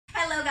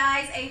Hello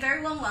guys, a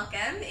very warm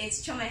welcome.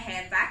 It's Chuma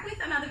here, back with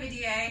another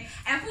video,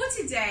 and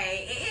for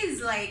today it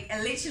is like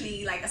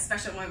literally like a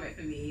special moment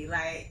for me.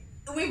 Like,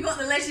 we've got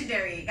the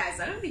legendary,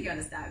 guys, I don't think you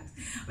understand,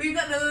 we've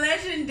got the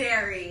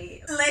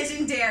legendary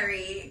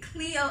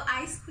Cleo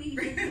Ice Queen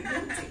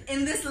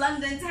in this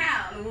London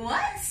town.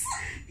 What?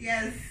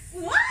 Yes.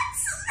 What?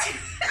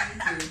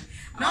 Thank you.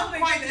 Not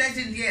quite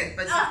legend yet,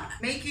 but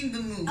making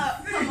the move.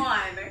 Come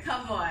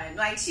on.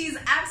 Like, she's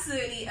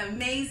absolutely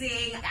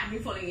amazing. I've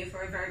been following you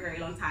for a very, very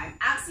long time.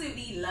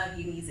 Absolutely love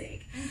your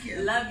music. Thank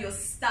you. Love your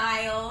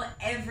style,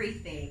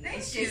 everything. Thank you.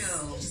 It's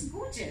just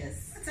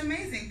gorgeous. That's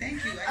amazing.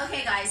 Thank you.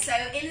 Okay guys, so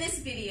in this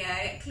video,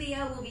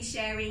 Cleo will be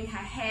sharing her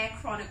hair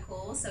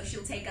chronicles. So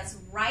she'll take us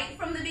right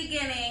from the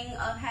beginning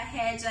of her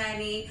hair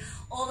journey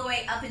all the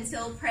way up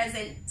until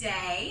present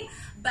day.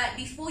 But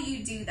before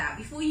you do that,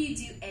 before you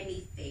do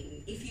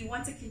anything, if you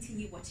want to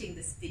continue watching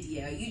this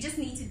video, you just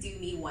need to do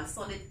me one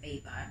solid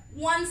favor.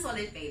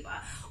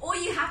 All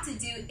you have to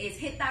do is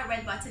hit that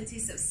red button to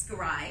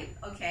subscribe,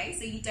 okay,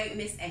 so you don't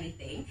miss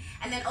anything.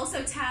 And then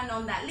also turn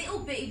on that little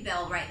bitty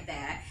bell right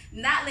there.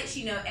 And that lets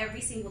you know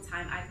every single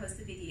time I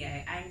post a video.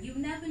 And you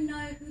never know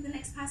who the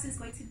next person is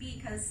going to be,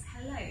 because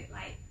hello,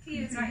 like,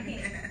 Cleo's right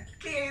here.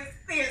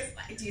 Cleo's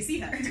like, do you see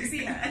her?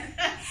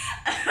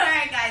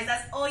 Alright guys,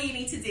 that's all you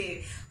need to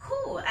do.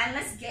 Cool, and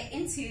let's get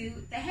into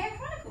the hair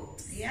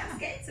chronicles. Yeah. Let's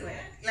get into it.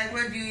 Like,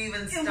 where do you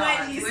even start?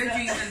 Where do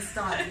you even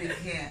start with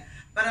hair?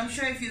 But I'm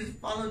sure if you've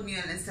followed me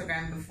on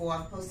Instagram before,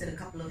 I've posted a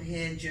couple of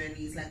hair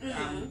journeys, like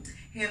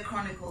hair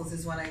chronicles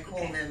is what I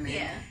call them.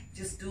 And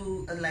just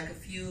do a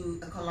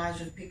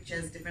collage of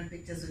pictures, different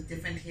pictures with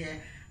different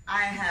hair.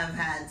 I have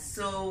had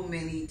so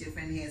many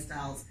different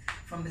hairstyles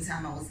from the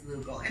time I was a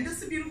little girl. And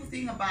that's the beautiful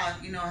thing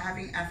about, you know,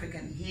 having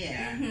African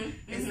hair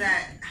is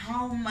that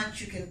how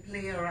much you can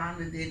play around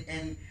with it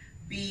and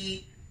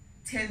be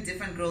 10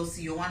 different girls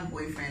to your one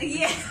boyfriend.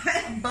 Yeah.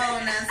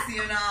 Bonus,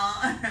 you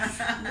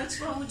know.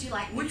 Which one would you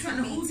like me Which to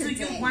one? be Who do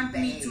today, you want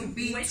me babe? to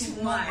be Which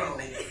tomorrow?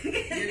 one?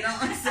 You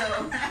know,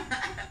 so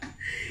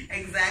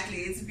exactly,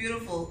 it's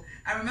beautiful.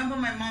 I remember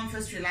my mom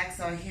first relaxed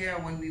our hair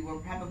when we were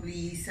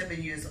probably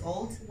 7 years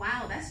old.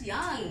 Wow, that's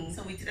young.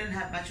 So we didn't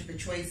have much of a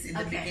choice in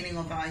the beginning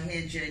of our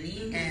hair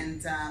journey.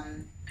 And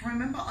I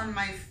remember on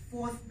my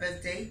 4th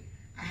birthday,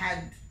 I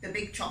had the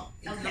big chop.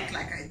 It looked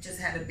like I just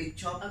had a big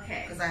chop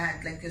because I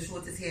had like the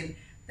shortest hair. And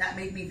that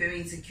made me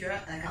very insecure.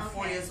 Like, I'm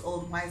 4 years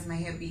old. Why is my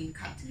hair being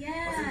cut?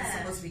 Wasn't it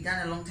supposed to be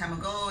done a long time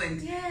ago?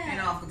 And you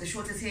know, I've got the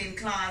shortest hair in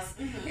class.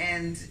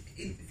 And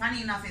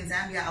funny enough, in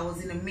Zambia, I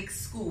was in a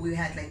mixed school. We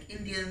had like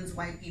Indians,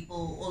 white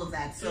people, all of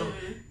that. So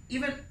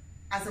even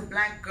as a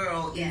black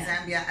girl in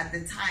Zambia at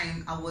the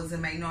time, I was a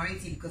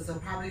minority because there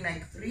were probably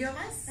like 3 of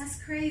us.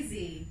 That's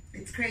crazy.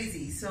 It's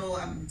crazy. So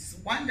I'm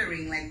just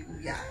wondering, like,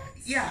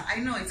 yeah,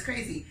 I know it's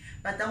crazy.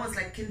 But that was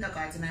like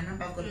kindergarten. I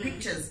remember I've got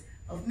pictures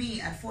of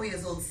me at 4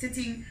 years old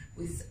sitting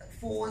with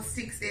 4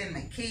 sticks there and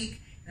my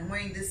cake, and I'm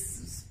wearing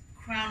this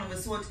crown of a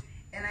sort,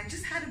 and I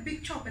just had a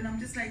big chop. And I'm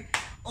just like,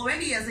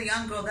 already as a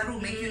young girl, that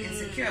will make you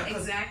insecure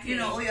because you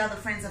know, all your other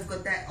friends have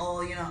got that,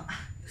 or you know,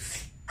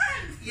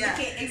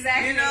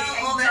 exactly, you know,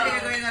 all that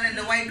hair going on, and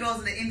the white girls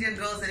and the Indian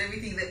girls and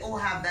everything, they all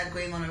have that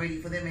going on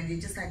already for them, and you're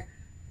just like,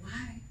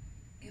 why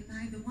am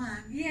I the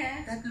one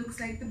that looks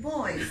like the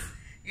boys,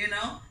 you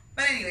know?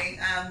 But anyway,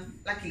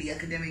 luckily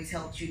academics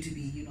helped you to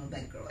be, you know,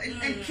 that girl.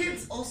 And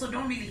kids also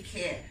don't really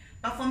care.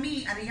 But for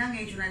me, at a young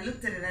age, when I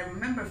looked at it, I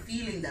remember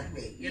feeling that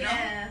way, you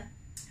know?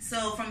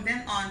 So from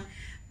then on,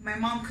 my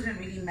mom couldn't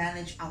really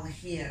manage our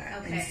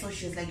hair. And so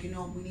she was like, you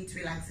know, we need to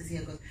relax his hair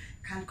because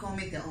can't comb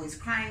it. They're always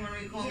crying when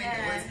we comb it.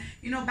 Always,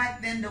 you know,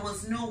 back then there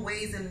was no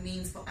ways and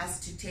means for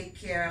us to take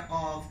care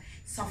of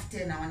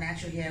soften our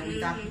natural hair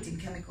without putting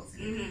chemicals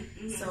in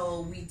it.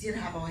 So we did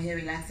have our hair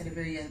relaxed at a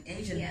very young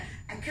age, and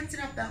I kept it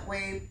up that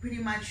way pretty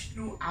much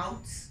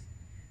throughout.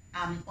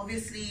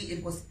 Obviously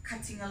it was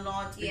cutting a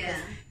lot because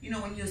you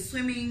know, when you're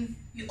swimming,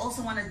 you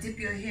also want to dip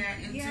your hair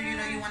into, you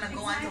know, you want to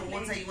go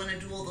underwater, you want to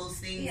do all those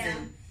things.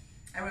 And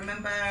I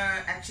remember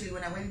actually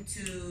when I went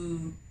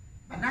to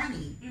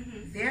Banani,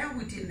 there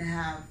we didn't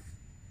have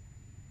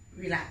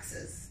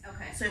relaxers.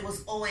 So it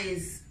was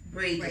always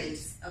braided.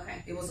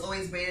 It was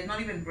always braided,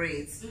 not even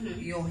braids.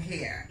 Your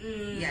hair.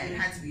 Yeah, it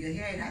had to be your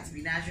hair, it had to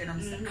be natural. And I'm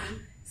just like,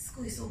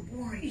 school is so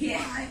boring.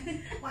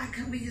 Why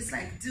can't we just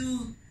like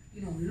do,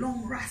 you know,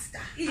 long rasta?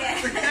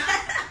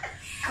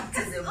 Up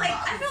to the like,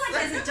 I feel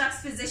like there's a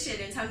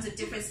juxtaposition in terms of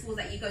different schools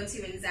that you go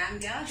to in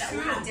Zambia that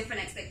will have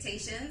different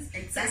expectations.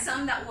 So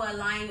some that will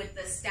align with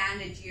the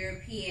standard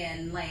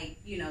European, like,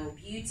 you know,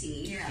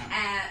 beauty,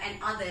 and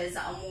others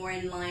that are more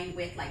in line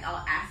with like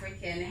our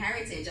African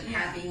heritage of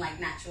having like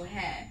natural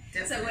hair.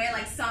 So where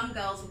like some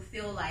girls will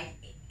feel like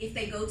if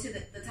they go to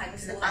the type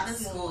of school that's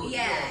small,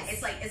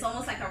 it's like, it's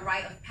almost like a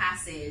rite of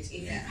passage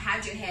if you've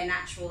had your hair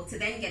natural to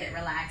then get it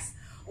relaxed,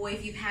 or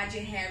if you've had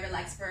your hair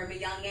relaxed from a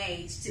young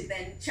age to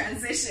then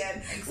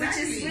transition, which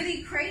is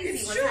really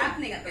crazy what's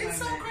happening at the moment.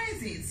 It's so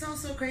crazy.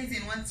 It's so crazy.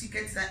 And once you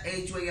get to that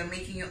age where you're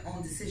making your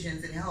own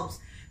decisions, it helps.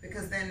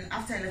 Because then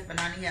after I left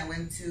Banani, I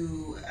went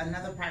to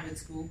another private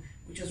school,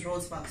 which was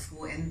Rosebud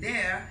School, and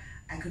there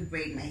I could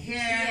braid my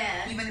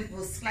hair, even if it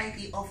was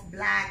slightly off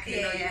black,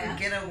 you know, you could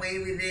get away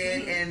with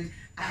it. And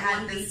I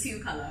had this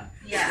 2 color.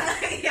 I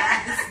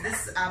had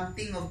this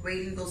thing of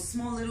braiding those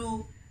small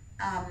little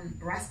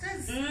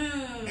rastas,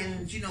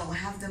 and you know,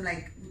 have them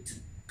like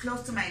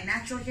close to my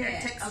natural hair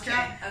texture,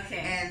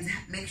 and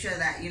make sure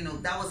that, you know,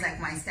 that was like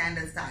my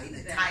standard style. You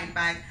know, tie it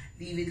back,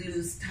 leave it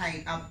loose,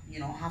 tie it up, you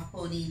know, half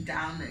pony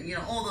down, you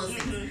know, all those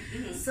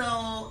things.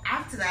 So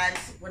after that,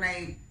 when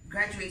I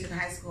graduated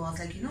high school, I was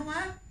like, you know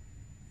what?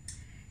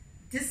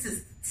 This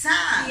is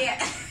time.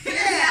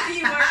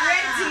 You were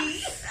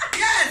ready.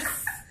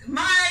 Yes,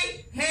 my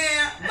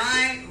hair,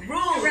 my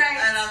rules,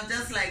 and I'm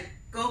just like,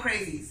 go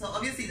crazy. So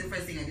obviously the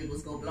first thing I did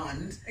was go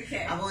blonde.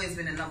 I've always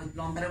been in love with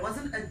blonde, but it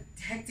wasn't a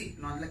hectic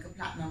blonde like a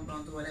platinum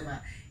blonde or whatever.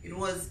 It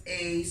was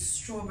a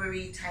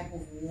strawberry type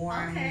of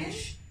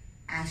warmish,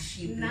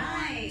 ashy blonde.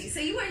 Nice. So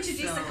you were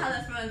introduced to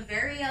color from a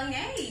very young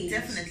age.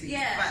 Definitely.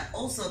 But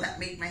also that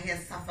made my hair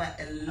suffer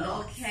a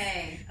lot.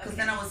 Because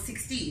then I was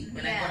 16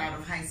 when I got out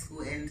of high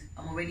school, and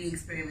I'm already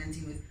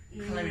experimenting with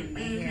coloring my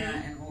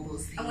hair and all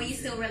those things. And were you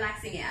still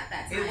relaxing it at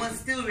that time? It was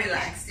still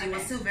relaxed. It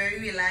was still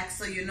very relaxed.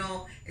 So, you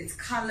know, it's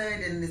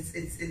colored and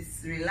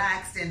it's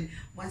relaxed, and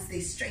once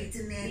they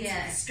straighten it, the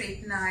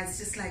straightener, it's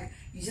just like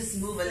you just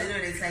move a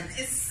little, it's like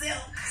it's silk.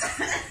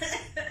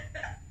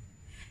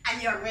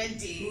 And you're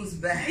ready. Who's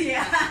back?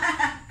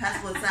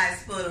 Passport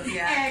size photo.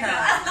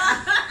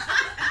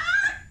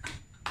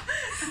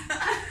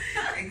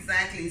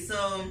 Exactly.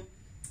 So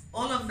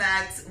all of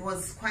that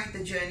was quite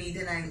the journey.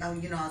 Then I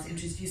you know, I was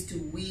introduced to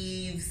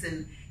weaves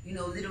and, you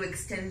know, little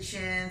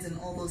extensions and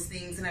all those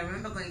things. And I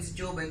remember going to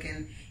Joburg,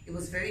 and it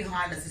was very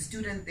hard as a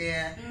student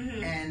there.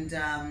 And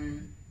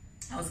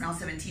I was now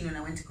 17 when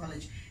I went to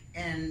college,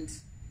 and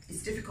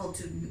it's difficult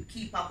to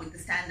keep up with the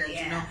standards.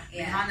 You know,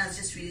 Rihanna's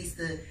just released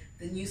the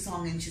new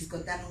song, and she's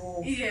got that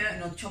whole you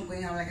know, chop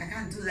going on. Like, I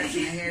can't do that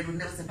in my hair, it would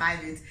never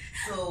survive it,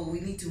 so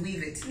we need to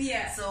weave it.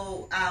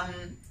 So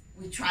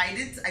we tried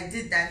it. I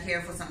did that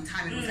hair for some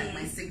time. It was like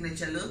my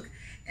signature look.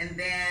 And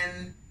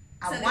then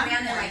at one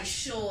point, like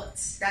short,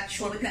 that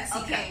short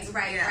pixie cut.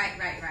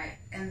 Right.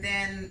 And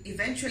then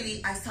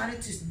eventually I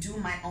started to do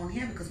my own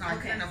hair, because now I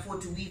couldn't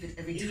afford to weave it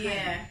every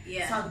time.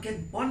 So I'd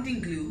get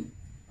bonding glue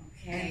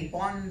and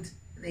bond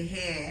the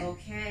hair. And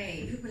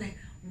people were like,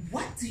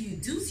 what do you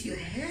do to your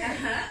hair?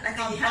 Like,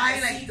 I'll buy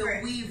like the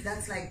weave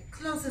that's like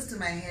closest to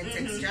my hair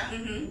texture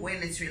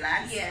when it's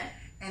relaxed.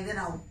 And then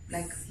I'll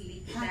like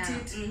part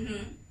it,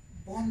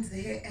 bond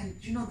the hair.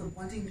 And you know, the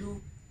bonding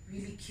glue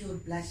really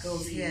killed black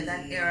girls' hair.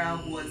 That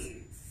era was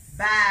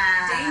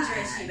bad.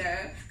 Dangerous, you know,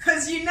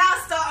 because you now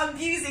start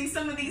abusing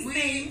some of these things.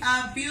 We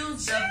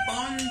abused the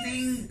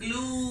bonding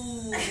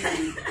glue.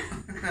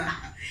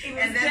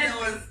 And then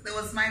there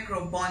was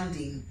micro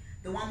bonding,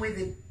 the one where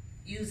they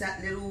use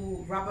that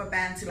little rubber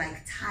band to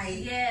like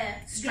tie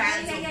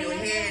strands of your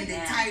hair, and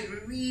they tie it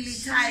really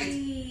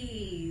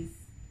tight.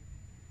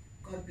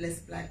 God bless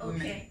black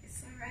women.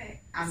 It's alright.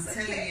 I'm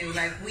telling you,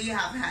 like, we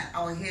have had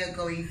our hair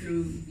going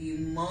through the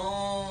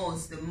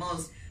most.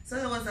 So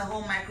there was the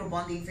whole micro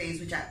bonding phase,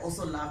 which I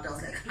also loved. I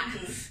was like,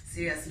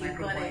 serious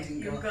micro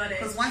bonding girl.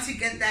 Because once you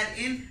get that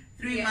in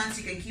 3 months,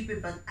 you can keep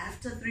it, but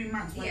after 3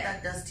 months, what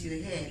that does to your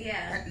hair,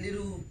 that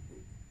little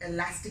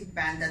elastic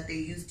band that they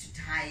use to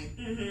tie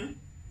it.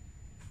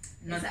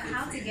 Is that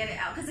how to get it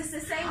out? Because it's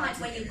the same like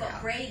when you've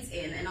got braids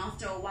in, and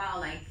after a while,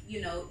 like, you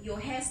know, your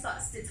hair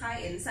starts to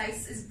tighten. So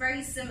it's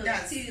very similar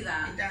to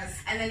that. It does.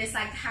 And then it's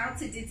like how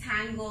to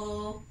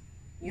detangle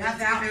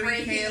without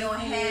breaking your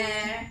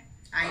hair.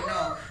 I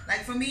know.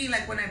 Like, for me,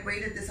 like, when I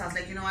braided this, I was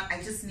like, you know what?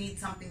 I just need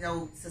something that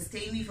will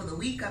sustain me for the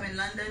week I'm in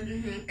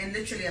London. And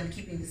literally, I'm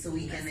keeping this a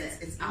week, and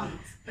it's out.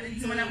 But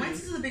so when I went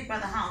into the Big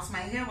Brother house, my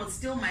hair was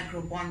still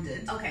micro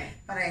bonded.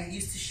 But I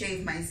used to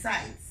shave my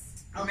sides.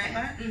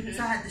 Remember?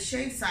 So I had the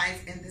shaved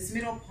sides, and this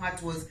middle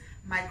part was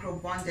micro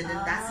bonded,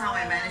 and that's how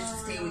I managed to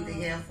stay with the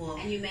hair for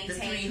the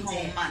 3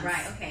 whole months.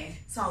 Right,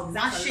 So I would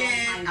wash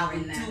it, I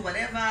would do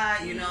whatever,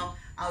 you know,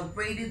 I would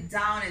braid it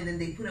down, and then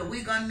they put a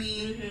wig on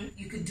me.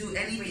 You could do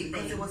anything,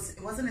 because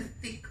it wasn't a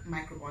thick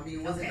micro bonding,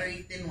 it was a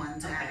very thin one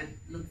to have it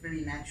look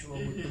very natural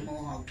with the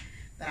mohawk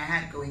that I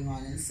had going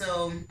on. And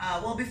so,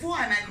 well, before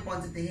I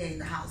micro-bonded the hair in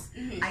the house,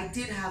 I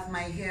did have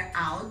my hair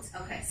out.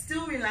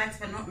 Still relaxed,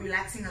 but not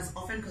relaxing as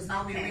often, because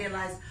now we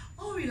realize,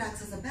 oh,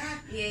 relaxers are bad.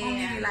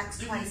 Only relax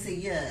twice a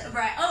year.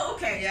 Right. Oh,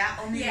 okay. Yeah,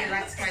 only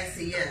relax twice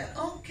a year.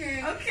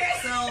 Okay.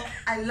 So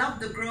I love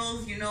the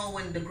growth, you know,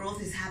 when the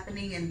growth is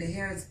happening and the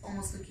hair is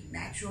almost looking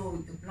natural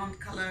with the blonde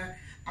color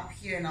up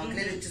here, and I'll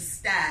let it just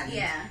stand.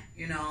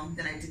 You know,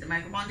 then I did the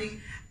micro-bonding.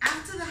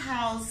 After the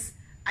house,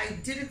 I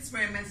did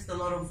experiment with a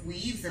lot of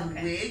weaves and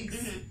wigs.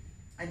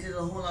 I did a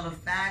whole lot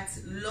of that.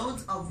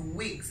 Loads of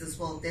wigs as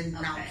well then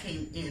now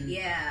came in.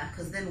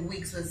 Because then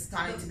wigs was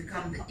starting to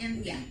become the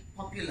in thing,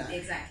 popular.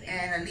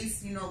 And at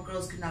least, you know,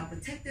 girls could now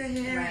protect their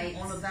hair and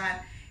all of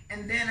that.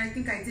 And then I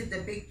think I did the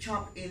big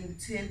chop in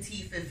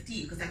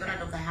 2015, because I got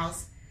out of the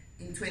house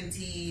in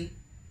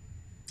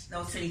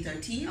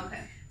 2013.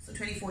 So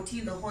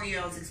 2014, the whole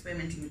year I was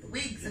experimenting with the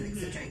wigs and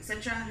etc.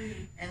 etc.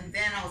 And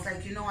then I was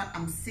like, you know what?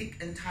 I'm sick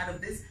and tired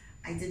of this.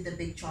 I did the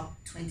big chop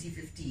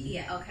 2015.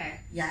 Yeah, okay.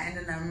 Yeah, and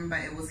then I remember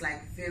it was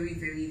like very,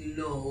 very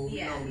low,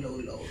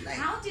 low. Like,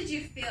 how did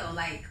you feel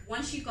like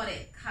once you got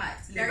it cut?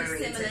 Very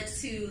similar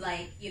to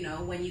like, you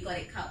know, when you got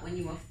it cut when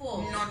you were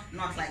full.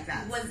 Not like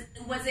that.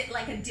 Was it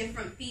like a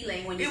different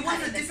feeling when you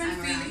cut it? It was a different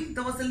feeling. Around?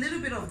 There was a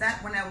little bit of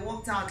that when I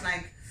walked out,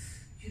 like,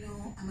 you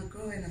know, I'm a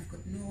girl and I've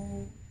got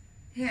no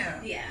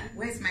hair. Yeah.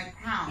 Where's my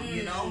crown?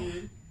 You know?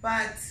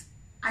 But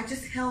I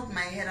just held my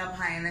head up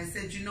high and I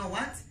said, you know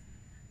what?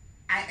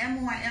 I am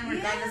who I am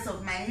regardless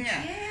of my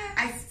hair. Yeah.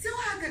 I still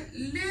had that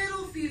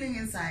little feeling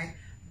inside,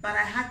 but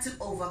I had to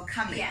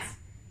overcome it. Yeah.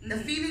 The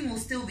feeling will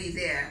still be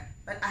there,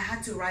 but I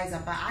had to rise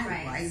up.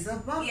 Rise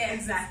above it. Yeah,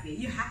 exactly.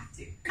 You have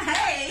to.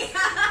 Hey!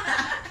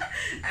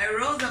 I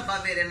rose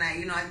above it and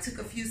I took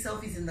a few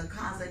selfies in the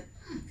car. I was like,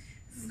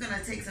 this is going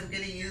to take some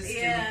getting used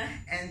to.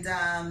 And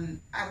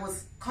I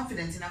was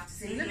confident enough to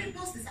say, let me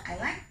post this. I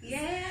like this.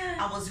 Yeah.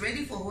 I was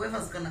ready for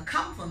whoever's going to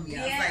come for me.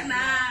 I was like, and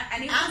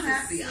I'm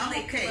happy.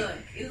 I'm okay.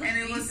 And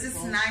it was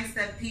just nice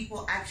that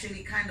people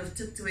actually kind of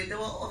took to it. There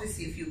were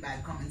obviously a few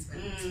bad comments, but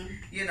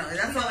you know,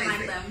 that's always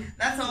there.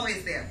 That's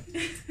always there.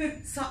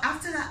 So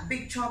after that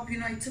big chop, you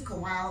know, it took a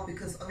while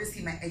because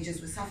obviously my edges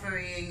were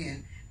suffering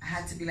and I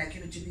had to be like,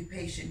 you know, to be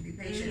patient, be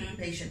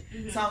patient.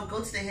 So I'll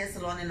go to the hair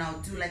salon and I'll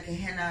do like a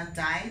henna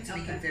dye to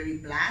make it very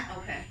black.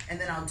 And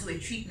then I'll do a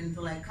treatment.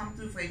 So like come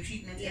through for a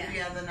treatment every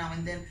other now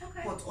and then,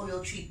 put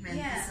oil treatment,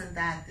 this and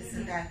that,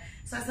 and that.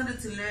 So I started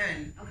to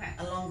learn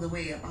along the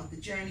way about the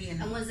journey.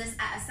 And was this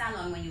at a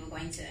salon when you were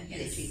going to get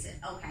it treated?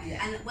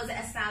 And was it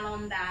a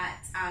salon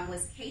that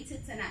was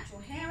catered to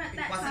natural hair at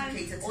that time?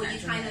 It wasn't catered to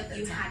natural hair at that time. Or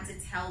you had to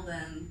tell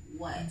them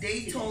what?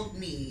 They told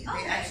me.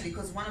 They actually,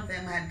 because one of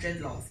them had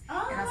dreadlocks.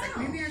 And I was like,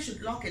 maybe I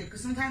should lock it,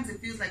 because sometimes it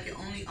feels like your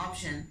only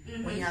option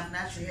when you have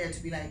natural hair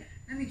to be like,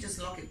 let me just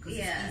lock it because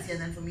it's easier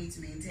than for me to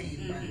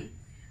maintain.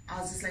 But I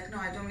was just like, no,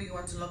 I don't really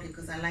want to lock it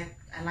because I like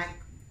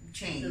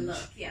change. The look,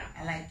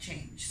 I like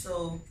change.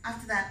 So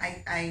after that,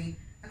 I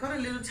got a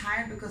little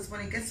tired because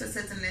when it gets to a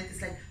certain length,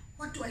 it's like,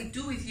 what do I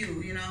do with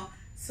you, you know?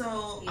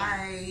 So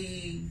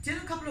I did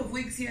a couple of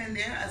wigs here and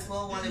there as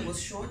well while it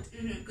was short.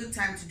 Good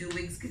time to do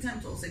wigs. Good time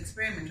to also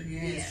experiment when your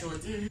hair is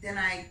short. Then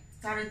I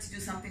started to do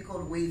something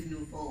called wave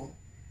nouveau.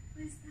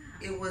 What is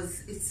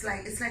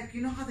that? It's like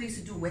you know how they used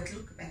to do wet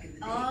look back in the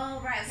day.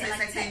 Oh right, okay, so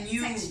like a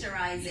new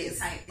texturizing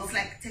type. It's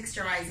like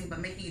texturizing, but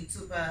making it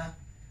super,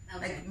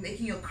 like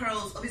making your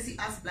curls. Obviously,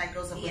 us black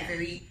girls have got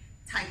very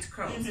tight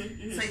curls.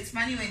 So it's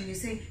funny when you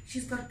say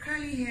she's got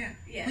curly hair.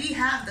 We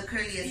have the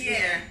curliest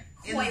hair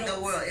in the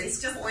world. It's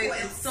just oil.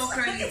 It's so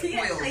curly, it's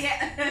coiled.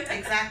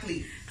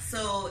 Exactly.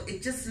 So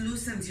it just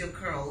loosens your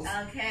curls.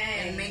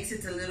 And makes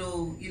it a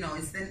little, you know,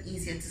 it's then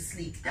easier to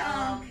sleek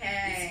down.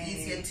 It's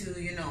easier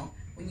to, you know,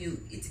 when you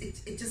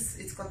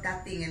it's got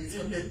that thing, and it's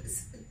got the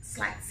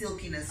slight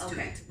silkiness to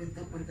it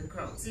with the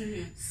curls.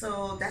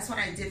 So that's what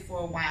I did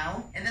for a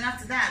while. And then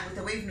after that, with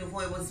the wave nouveau,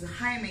 it was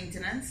high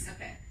maintenance.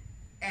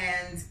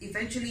 And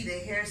eventually the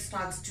hair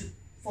starts to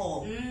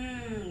fall.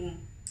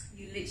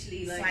 You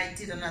literally like. So I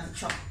did another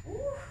chop.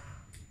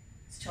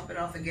 Let's chop it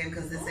off again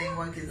because the same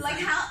work is like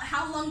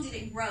how long did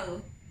it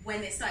grow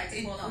when it started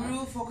to fall off? It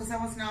grew for, because I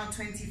was now in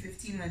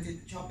 2015 when I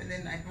did the chop, and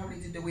then I probably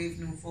did the wave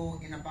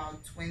nouveau in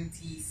about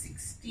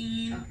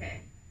 2016. No,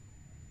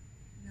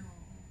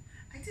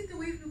 I did the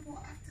wave nouveau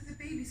after the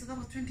baby, so that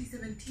was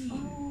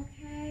 2017.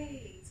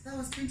 So that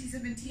was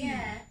 2017.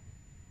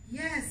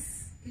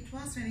 Yes, it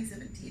was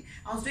 2017.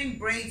 I was doing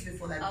braids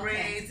before that,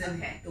 braids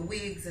and the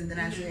wigs and the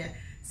natural hair.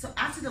 So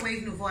after the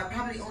wave nouveau, I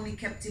probably only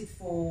kept it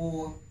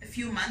for a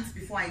few months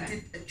before I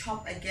did a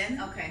chop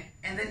again.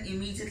 And then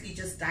immediately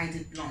just dyed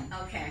it blonde.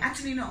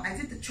 Actually, no, I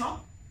did the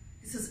chop.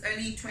 This was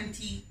early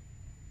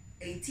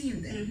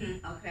 2018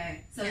 then.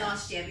 So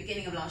last year,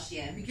 beginning of last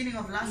year. Beginning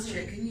of last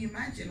year. Can you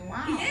imagine?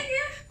 Wow. Okay.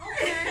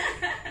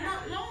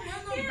 Not long,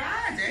 not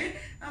bad, eh?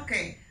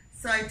 Okay.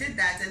 So I did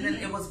that, and then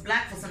it was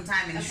black for some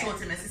time and short,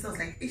 and my sister was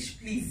like, Ish,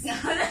 please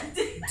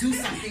do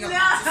something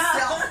about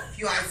yourself.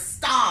 You are a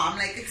star. I'm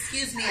like,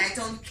 excuse me, I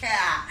don't care.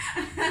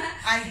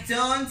 I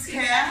don't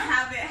care.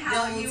 Have it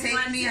how they will you take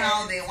want me it.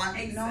 how they want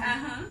it.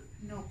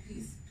 No,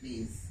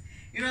 please.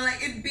 You know,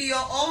 like, it be your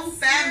own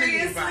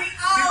family, bro.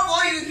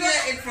 Before you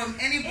hear it from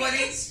anybody.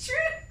 It's true.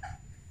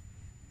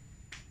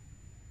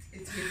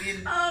 It's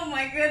within. Oh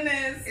my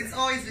goodness. It's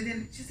always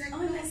within. She's like,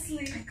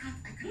 honestly, I can't.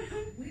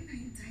 When are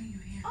you dyeing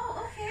your hair?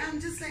 Okay. I'm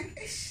just like,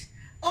 Ish.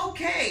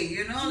 Okay,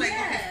 you know, like,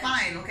 okay,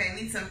 fine, okay, I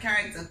need some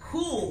character,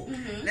 cool,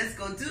 let's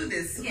go do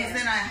this. Because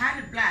then I had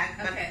it black,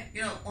 but,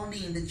 you know,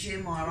 only in the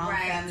gym or around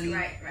family,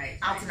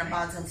 out and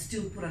about, I'll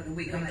still put on the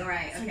wig. I'm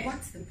like, so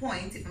what's the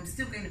point if I'm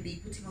still going to be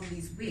putting on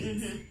these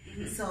wigs?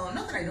 So,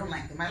 not that I don't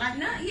like them, I like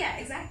them. Yeah,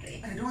 exactly.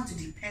 But I don't want to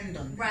depend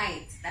on them.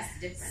 Right, that's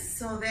the difference.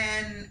 So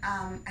then,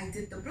 I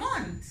did the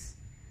blonde.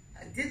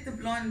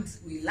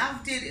 We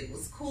loved it. It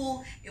was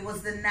cool. It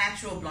was the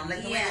natural blonde,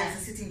 like the way I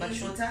was sitting, but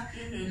shorter,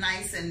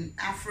 nice and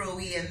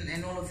afro-y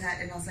and all of that.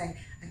 And I was like,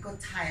 I got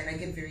tired. I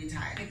get very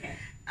tired.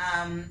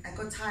 I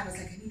got tired. I was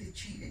like, I need a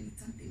change. I need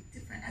something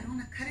different. I don't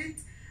want to cut it.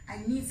 I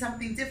need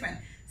something different.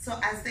 So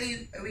as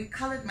they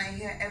recolored my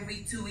hair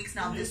every 2 weeks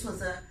now, this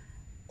was a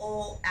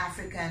all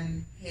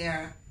African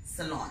hair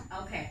salon.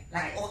 Okay.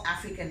 Like all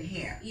African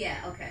hair. Yeah,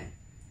 okay.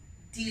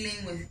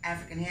 Dealing with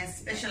African hair,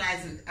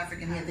 specializing with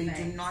African hair. They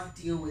do not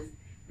deal with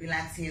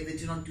relaxed hair. They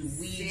do not do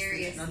weaves.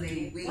 Seriously. They do not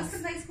do wigs. What's the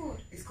place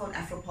called? It's called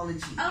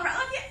Afropologie. Oh, right.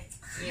 Oh, yeah.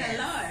 Yes.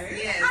 Hello.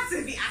 Yes. It has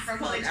to be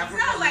Afropologie. I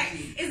was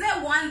like, is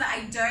there one that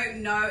I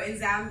don't know in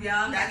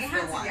Zambia? Like, it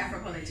has to be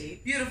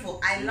Afropologie. Beautiful.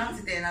 I loved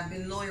it there and I've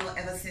been loyal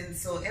ever since.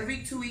 So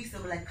every 2 weeks they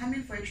were like, come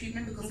in for a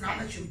treatment because now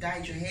that you've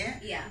dyed your hair,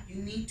 you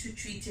need to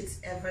treat it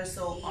ever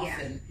so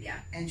often. Yeah.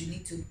 And you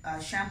need to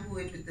shampoo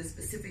it with the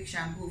specific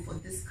shampoo for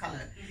this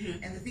color.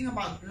 And the thing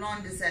about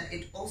blonde is that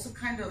it also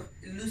kind of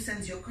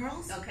loosens your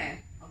curls. Okay.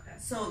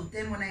 So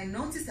then when I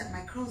noticed that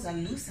my curls are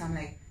loose, I'm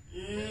like,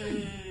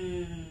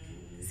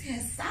 this hair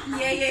soft.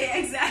 Yeah,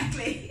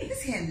 exactly.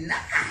 This hair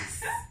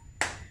nice.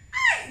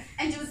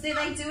 And did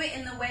they do it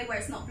in the way where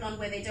it's not blonde,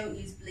 where they don't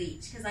use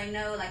bleach? Because I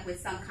know, like,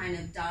 with some kind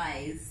of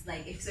dyes,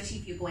 like, especially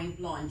if you're going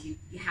blonde, you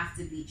have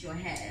to bleach your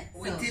hair.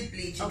 We did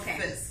bleach it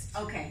first.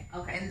 Okay.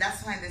 And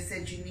that's why they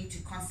said you need to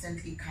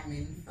constantly come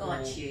in.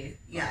 Got you.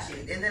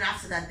 And then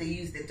after that, they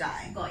use the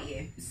dye. Got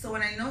you. So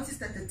when I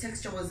noticed that the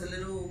texture was a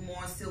little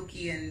more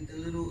silky and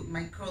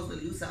my curls were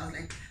looser, I was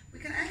like, we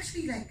can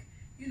actually, like,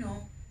 you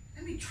know,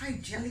 let me try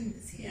gelling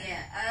this hair.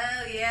 Yeah.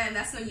 Oh, yeah. And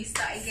that's when you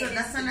started getting. So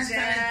that's when I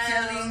started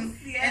gelling.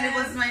 Yeah. And it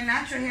was my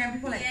natural hair. And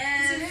people were like,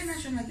 is your hair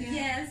natural? I'm like, yeah.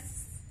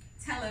 Yes.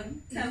 Tell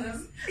them.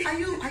 Are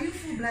you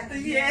full black?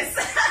 Yes.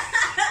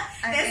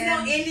 There's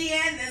no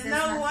Indian. There's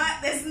no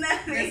what. There's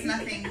nothing. There's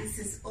nothing. This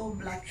is all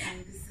black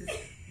and this is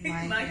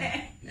my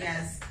hair.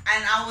 Yes.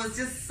 And I was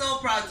just so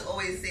proud to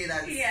always say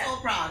that. Yeah. So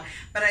proud.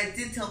 But I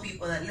did tell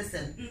people that,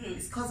 listen,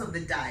 it's because of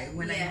the dye.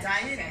 When I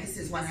dye it, this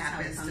is what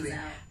happens to it.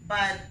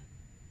 But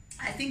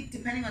I think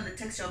depending on the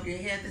texture of your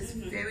hair, there's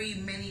very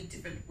many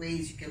different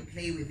ways you can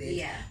play with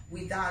it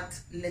without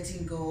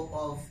letting go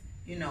of,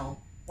 you know,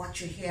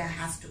 what your hair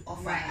has to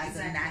offer as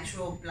a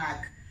natural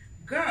black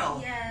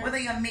girl. Whether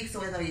you're mixed or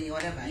whether you're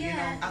whatever. You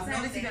know, I've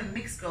noticed even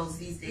mixed girls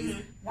these days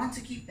want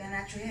to keep their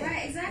natural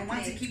hair. They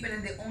want to keep it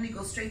and they only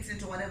go straight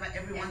into whatever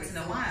every once in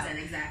a while.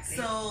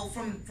 So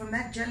from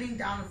that gelling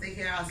down of the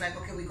hair, I was like,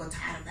 okay, we got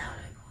tired of that.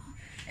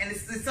 And it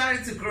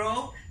started to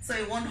grow, so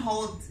it won't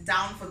hold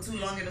down for too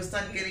long. It'll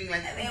start getting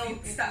like, and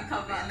they'll start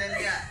coming. And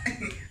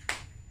then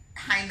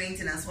high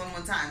maintenance one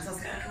more time. So I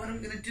was like, okay, what are we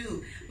gonna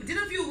do? We did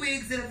a few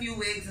wigs,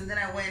 and then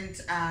I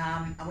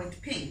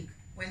went pink.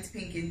 Went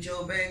pink in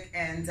Joburg,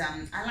 and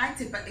I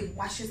liked it, but it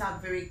washes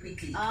out very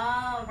quickly.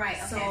 Oh, right.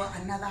 Okay. So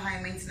another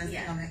high maintenance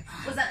thing. I'm like,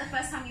 was that the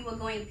first time you were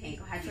going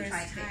pink, or had you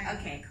tried pink?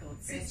 Okay, cool.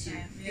 First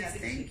time. Yeah,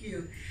 thank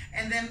you.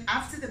 And then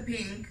after the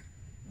pink,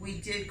 we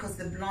did, because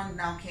the blonde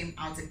now came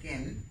out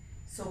again,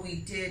 so we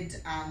did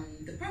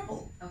the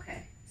purple.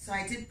 Okay. So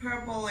I did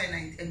purple and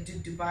I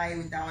did Dubai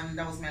with that one.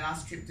 That was my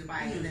last trip to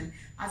Dubai. And then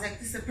I was like,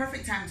 this is the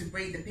perfect time to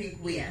braid the pink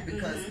wig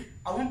because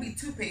I won't be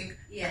too pink,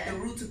 but the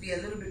root will be a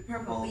little bit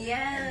purple.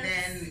 And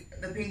then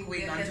the pink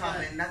wig on top.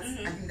 And that's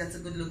I think that's a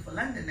good look for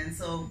London. And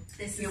so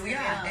here we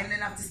are. And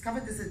then I've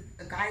discovered there's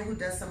a guy who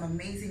does some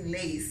amazing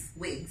lace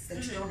wigs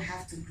that you don't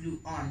have to glue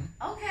on.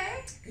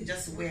 Okay. You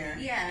just wear.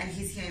 And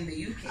he's here in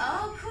the UK.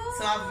 Oh, cool.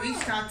 So I've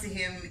reached out to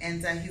him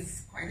and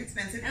he's quite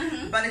expensive,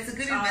 but it's a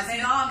good investment.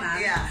 They are,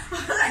 man. Yeah.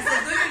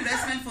 It's a good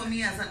investment for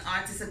me as an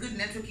artist, a good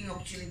networking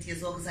opportunity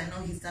as well, because I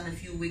know he's done a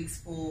few wigs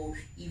for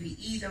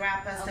EVE, the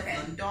rapper,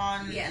 Stefan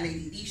Don,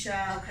 Lady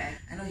Disha.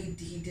 I know he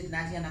did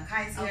Nadia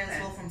Nakai's hair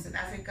as well from South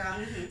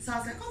Africa. So I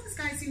was like, oh, this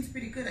guy seems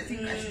pretty good. I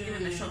think I should give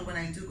him a shot when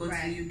I do go to the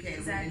UK.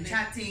 And we've been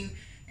chatting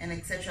and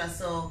etc.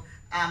 So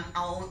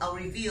I'll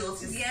reveal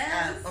just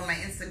on my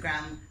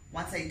Instagram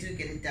once I do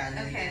get it done.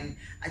 And then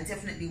I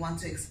definitely want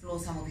to explore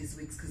some of his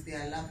wigs because they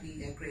are lovely,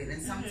 they're great.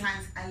 And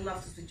sometimes I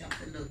love to switch up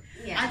the look.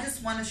 I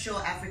just want to show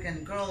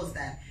African girls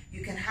that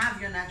you can have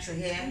your natural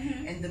hair,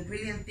 and the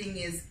brilliant thing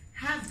is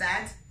have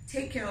that,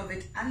 take care of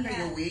it under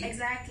your wig.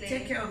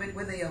 Take care of it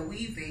whether you're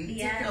weaving, take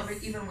care of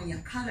it even when you're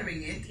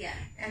coloring it.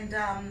 And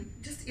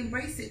just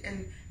embrace it,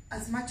 and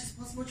as much as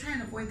possible try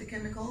and avoid the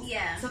chemicals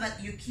so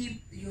that you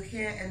keep your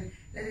hair and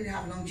let it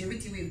have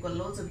longevity. We've got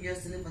loads of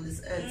years to live on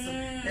this earth, so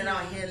let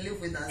our hair live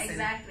with us. And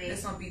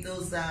let's not be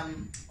those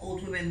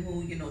old women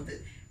who, you know,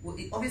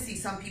 obviously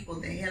some people,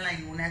 their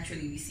hairline will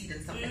naturally recede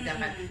and stuff like that,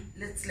 but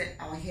let's let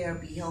our hair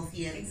be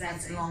healthy and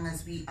as long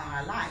as we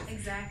are alive.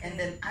 And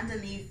then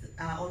underneath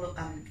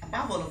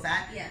above all of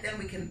that, then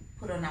we can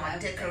put on our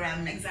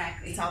decorum.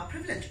 It's our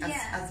privilege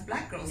as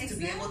black girls to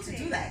be able to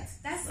do that.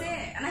 That's it.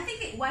 And I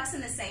think it works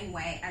in the same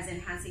way as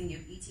enhancing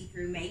your beauty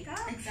through makeup.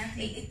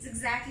 It's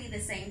exactly the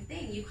same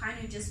thing. You kind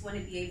of just want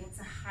to be able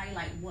to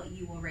highlight what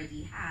you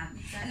already have.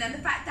 And then the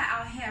fact that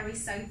our hair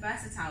is so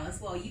versatile as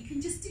well, you can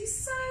just do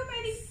so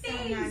many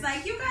things.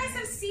 Like, you guys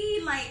have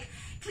seen like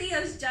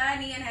Cleo's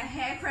journey and her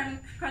hair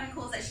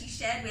chronicles that she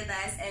shared with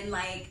us, and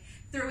like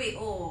through it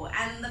all,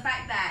 and the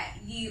fact that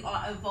you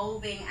are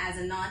evolving as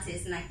an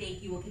artist, and I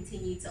think you will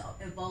continue to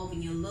evolve,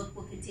 and your look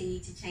will continue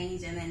to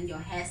change, and then your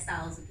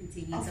hairstyles will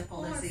continue to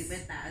follow suit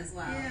with that as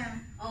well. Yeah.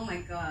 Oh my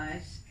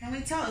gosh. Can we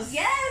toast?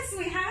 Yes,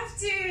 we have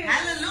to.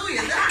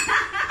 Hallelujah.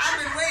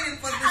 I've been waiting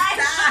for this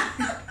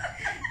time.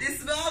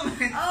 This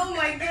moment. Oh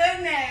my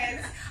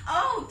goodness.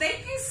 Oh,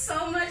 thank you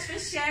so much for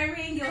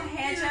sharing your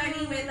hair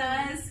journey with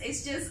us.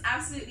 It's just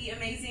absolutely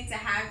amazing to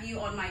have you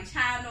on my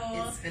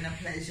channel. It's been a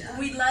pleasure.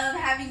 We love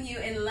having you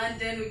in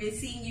London. We've been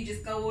seeing you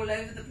just go all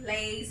over the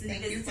place and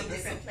visiting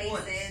different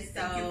places.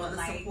 So, thank you for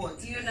the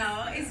support. You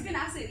know, it's been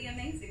absolutely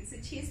amazing. So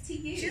cheers to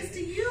you. Cheers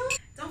to you.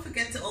 Don't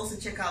forget to also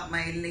check out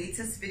my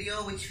latest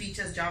video, which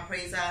features Jah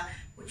Prayzah.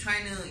 We're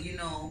trying to, you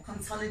know,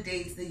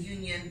 consolidate the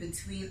union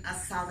between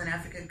us Southern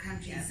African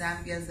countries,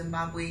 Zambia,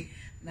 Zimbabwe,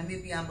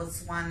 Namibia,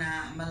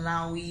 Botswana,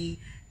 Malawi.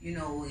 You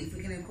know, if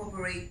we can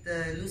incorporate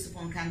the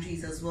Lusophone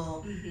countries as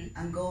well,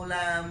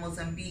 Angola,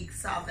 Mozambique,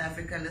 South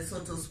Africa,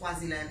 Lesotho,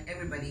 Swaziland,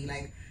 everybody,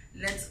 like,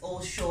 let's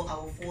all show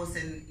our force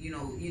and, you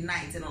know,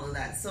 unite and all of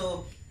that.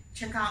 So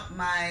check out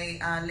my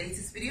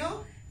latest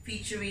video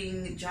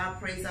featuring Jah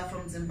Prayzah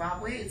from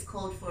Zimbabwe. It's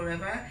called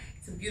Forever.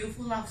 It's a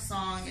beautiful love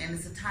song and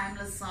it's a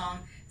timeless song.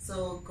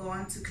 So go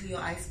on to Cleo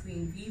Ice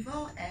Queen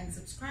Vivo and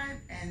subscribe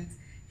and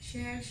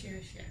share.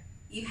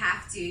 You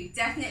have to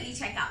definitely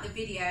check out the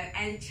video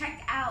and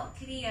check out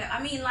Cleo.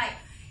 I mean, like,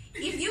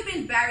 if you've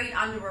been buried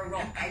under a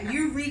rock and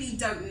you really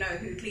don't know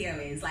who Cleo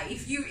is, like,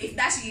 if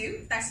that's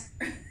you,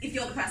 if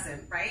you're the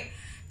person, right?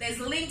 There's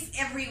links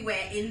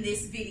everywhere in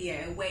this video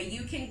where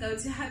you can go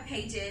to her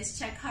pages,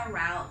 check her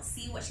out,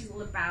 see what she's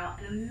all about.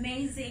 An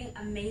amazing,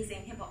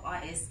 amazing hip-hop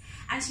artist.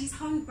 And she's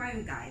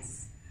homegrown,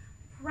 guys.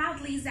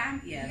 Proudly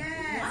Zambian.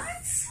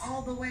 Yes. What?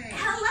 All the way.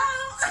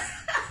 Hello.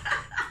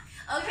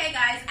 Okay,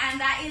 guys, and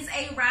that is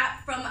a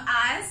wrap from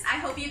us. I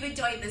hope you've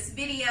enjoyed this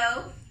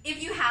video.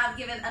 If you have,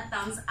 give it a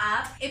thumbs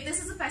up. If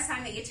this is the first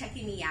time that you're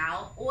checking me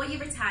out or you're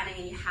returning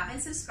and you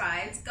haven't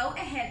subscribed, go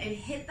ahead and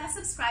hit that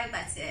subscribe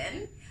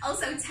button.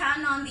 Also,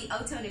 turn on the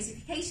auto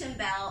notification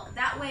bell.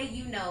 That way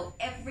you know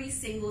every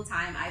single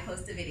time I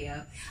post a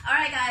video. All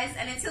right, guys,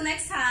 and until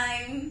next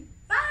time,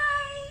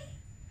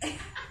 bye.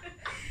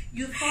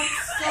 You thought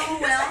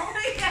so well.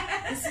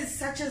 Yes. This is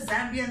such a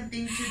Zambian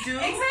thing to do.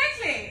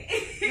 Exactly.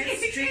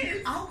 Let's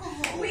drink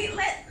alcohol.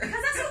 Because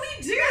that's what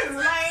we do,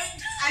 right?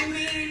 I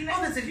mean,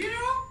 oh, there's a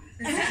funeral.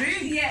 Let's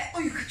drink. Yeah. Oh,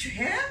 you cut your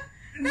hair.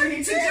 We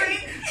need to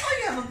drink. Oh,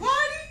 you have a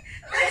party.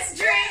 Let's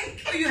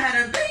drink. Oh, you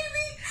had a baby.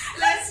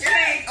 Let's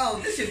drink.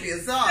 Oh, this should be a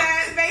song.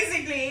 So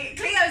basically,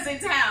 Cleo's in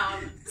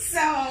town, so